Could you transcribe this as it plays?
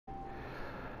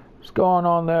What's going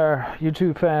on there,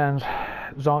 YouTube fans?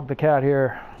 Zonk the Cat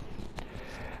here.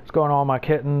 What's going on, my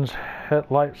kittens?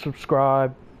 Hit like,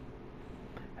 subscribe,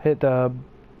 hit the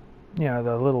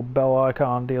the little bell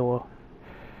icon deal.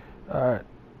 Alright,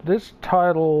 this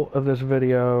title of this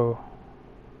video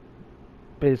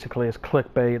basically is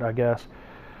clickbait, I guess,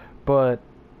 but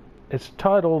it's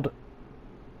titled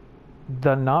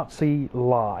 "The Nazi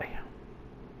Lie.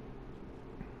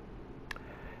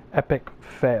 Epic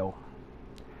Fail."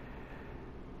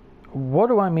 What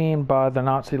do I mean by the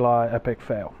Nazi lie, epic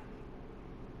fail?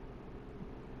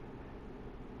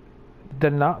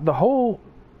 The whole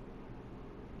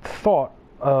thought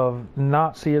of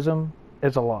Nazism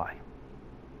is a lie.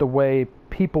 The way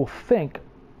people think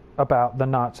about the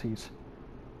Nazis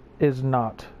is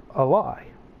not a lie.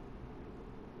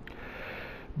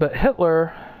 But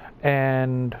Hitler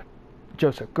and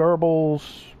Joseph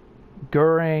Goebbels,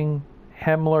 Goering,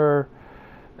 Himmler,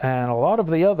 and a lot of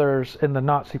the others in the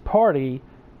Nazi Party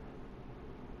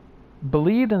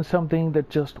believed in something that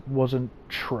just wasn't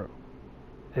true.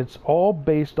 It's all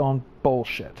based on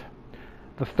bullshit.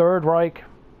 The Third Reich,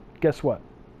 guess what?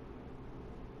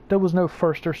 There was no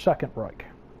First or Second Reich.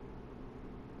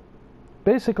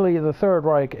 Basically, the Third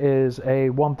Reich is a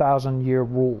 1,000-year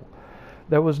rule.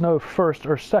 There was no first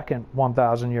or second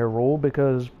 1,000-year rule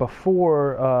because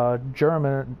before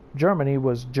Germany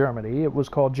was Germany, it was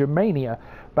called Germania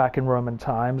back in Roman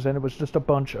times, and it was just a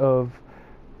bunch of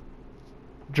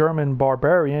German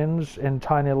barbarians in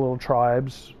tiny little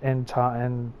tribes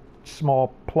and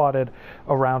small plotted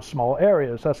around small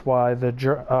areas. That's why the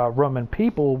Roman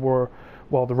people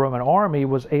the Roman army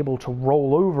was able to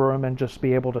roll over them and just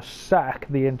be able to sack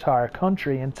the entire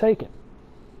country and take it,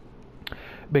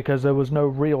 because there was no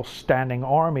real standing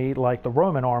army like the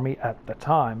Roman army at the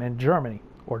time in Germany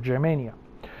or Germania.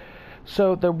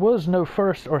 So there was no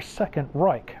First or Second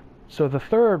Reich. So the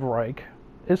Third Reich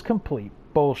is complete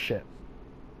bullshit.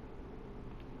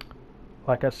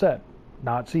 Like I said,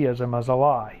 Nazism is a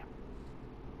lie.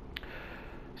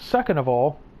 Second of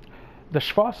all, the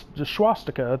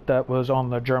swastika that was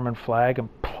on the German flag and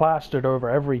plastered over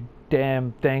every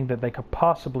damn thing that they could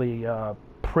possibly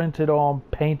print it on,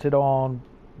 paint it on,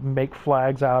 make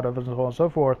flags out of it, and so on and so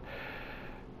forth,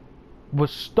 was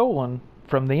stolen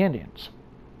from the Indians,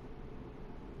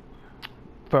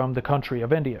 from the country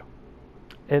of India.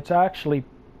 It's actually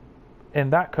in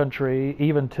that country,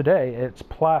 even today, it's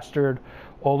plastered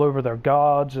all over their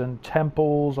gods and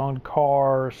temples, on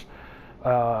cars,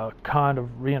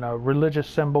 religious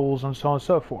symbols, and so on and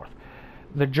so forth.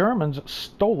 The Germans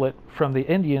stole it from the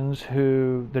Indians,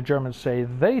 who the Germans say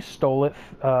they stole it,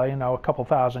 a couple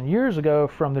thousand years ago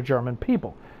from the German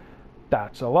people.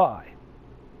 That's a lie.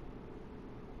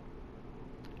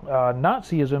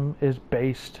 Nazism is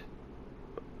based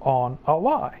on a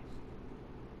lie.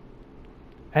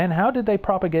 And how did they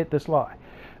propagate this lie?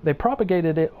 They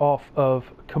propagated it off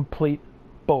of complete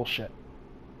bullshit.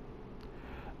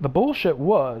 The bullshit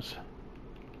was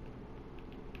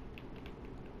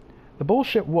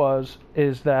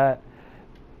is that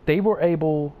they were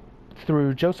able,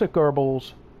 through Joseph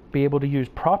Goebbels, be able to use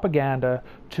propaganda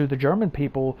to the German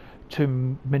people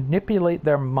to manipulate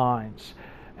their minds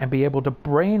and be able to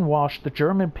brainwash the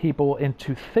German people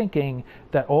into thinking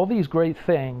that all these great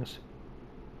things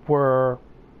were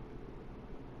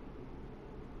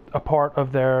a part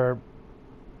of their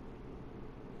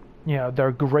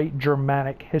great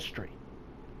Germanic history.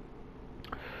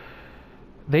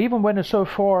 They even went so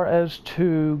far as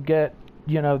to get,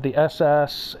 the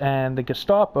SS and the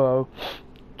Gestapo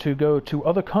to go to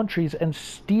other countries and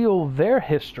steal their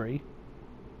history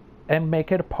and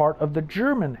make it a part of the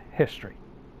German history.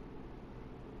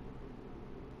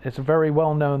 It's a very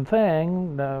well-known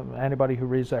thing, anybody who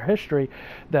reads their history,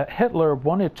 that Hitler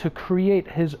wanted to create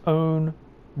his own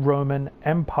Roman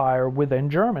Empire within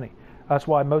Germany. That's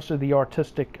why most of the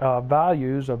artistic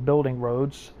values of building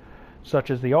roads,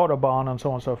 such as the Autobahn and so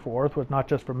on and so forth, was not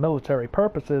just for military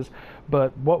purposes,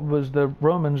 but what was the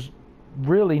Romans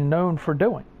really known for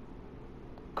doing?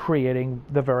 Creating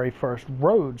the very first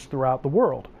roads throughout the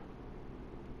world.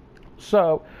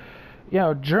 So,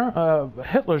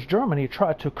 Hitler's Germany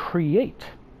tried to create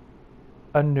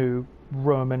a new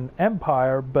Roman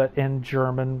Empire, but in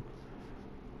German,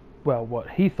 what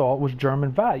he thought was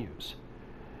German values.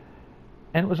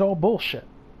 And it was all bullshit.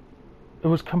 It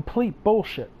was complete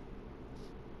bullshit.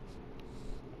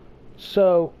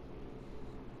 So,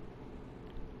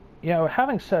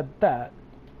 having said that,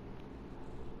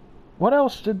 what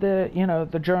else did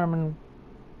the German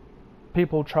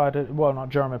people try to, not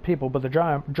German people, but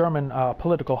the German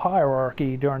political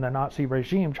hierarchy during the Nazi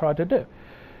regime tried to do?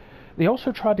 They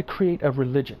also tried to create a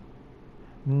religion.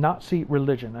 Nazi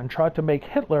religion and tried to make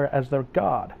Hitler as their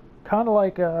god. Kind of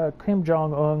like Kim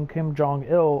Jong-un, Kim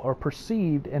Jong-il are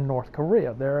perceived in North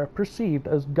Korea. They're perceived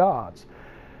as gods,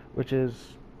 which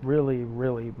is really,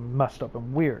 really messed up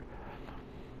and weird.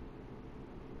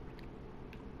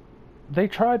 They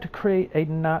tried to create a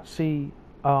Nazi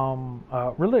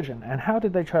religion. And how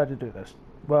did they try to do this?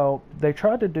 Well, they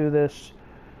tried to do this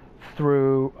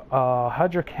through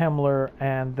Heinrich Himmler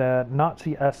and the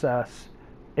Nazi SS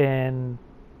in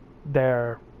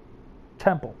their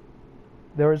temple.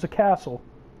 There is a castle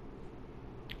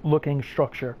looking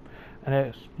structure, and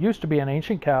it used to be an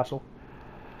ancient castle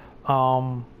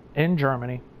in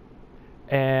Germany,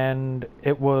 and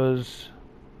it was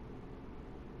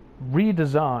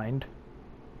redesigned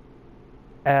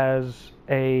as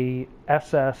a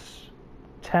SS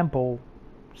temple,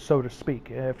 so to speak.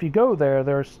 If you go there,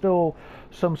 there's still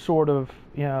some sort of,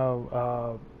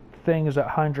 things that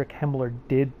Heinrich Himmler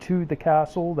did to the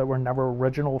castle that were never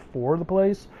original for the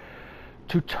place,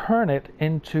 to turn it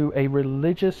into a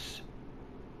religious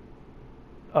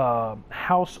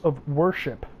house of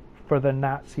worship for the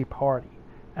Nazi Party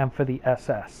and for the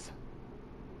SS.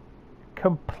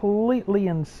 Completely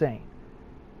insane.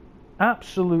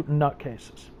 Absolute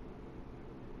nutcases.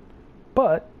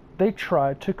 But they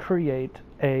tried to create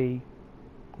a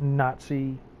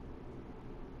Nazi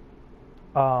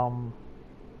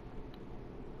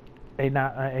a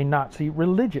Nazi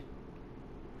religion.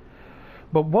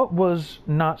 But what was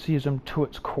Nazism to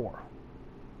its core?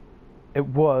 It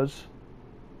was,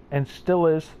 and still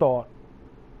is, thought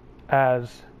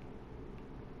as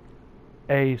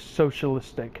a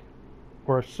socialistic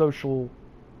or a social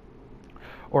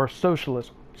or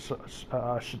socialism,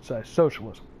 I should say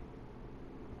socialism.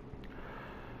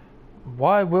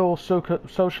 Why will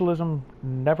socialism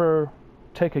never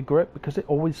take a grip? Because it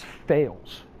always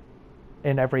fails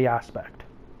in every aspect.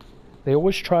 They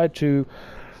always try to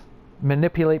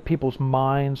manipulate people's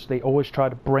minds, they always try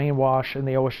to brainwash, and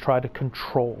they always try to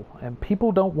control. And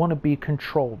people don't want to be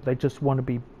controlled, they just want to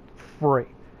be free.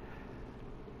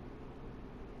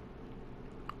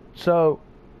 So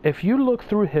if you look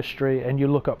through history and you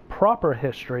look up proper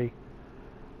history,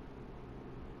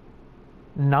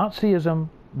 Nazism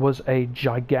was a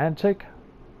gigantic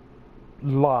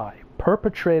lie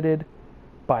perpetrated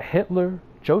by Hitler,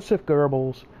 Joseph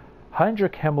Goebbels,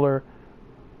 Heinrich Himmler,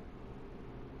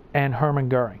 and Hermann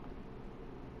Goering.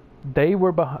 They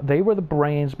were the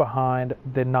brains behind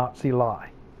the Nazi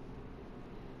lie.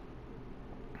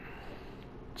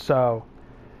 So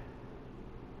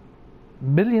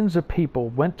millions of people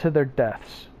went to their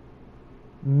deaths.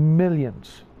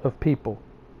 Millions of people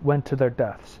went to their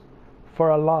deaths for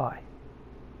a lie.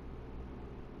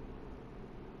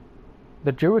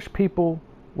 The Jewish people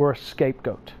were a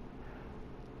scapegoat,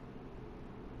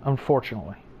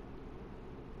 unfortunately.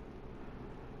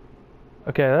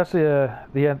 Okay, that's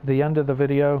the end of the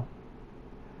video.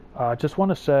 I just want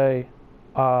to say,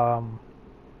 know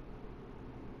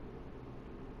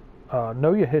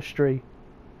your history.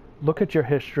 Look at your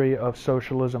history of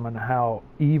socialism and how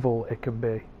evil it can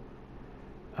be,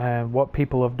 and what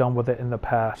people have done with it in the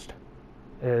past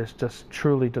is just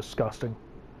truly disgusting.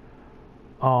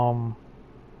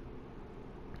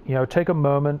 Take a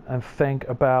moment and think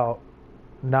about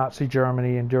Nazi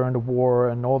Germany and during the war,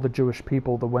 and all the Jewish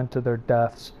people that went to their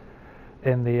deaths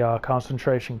in the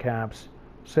concentration camps.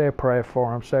 Say a prayer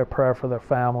for them. Say a prayer for their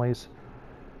families.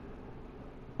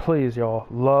 Please, y'all,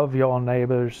 love y'all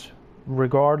neighbors,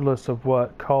 regardless of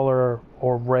what color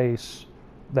or race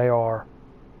they are.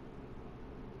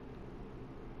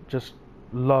 Just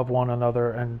love one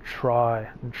another and try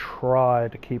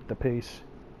to keep the peace.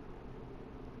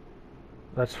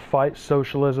 Let's fight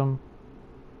socialism.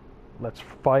 Let's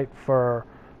fight for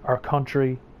our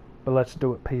country, but let's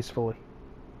do it peacefully.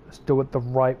 Let's do it the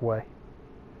right way.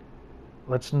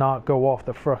 Let's not go off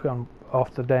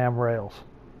the damn rails.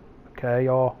 Okay,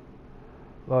 y'all?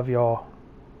 Love y'all.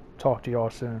 Talk to y'all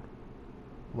soon.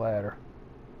 Later.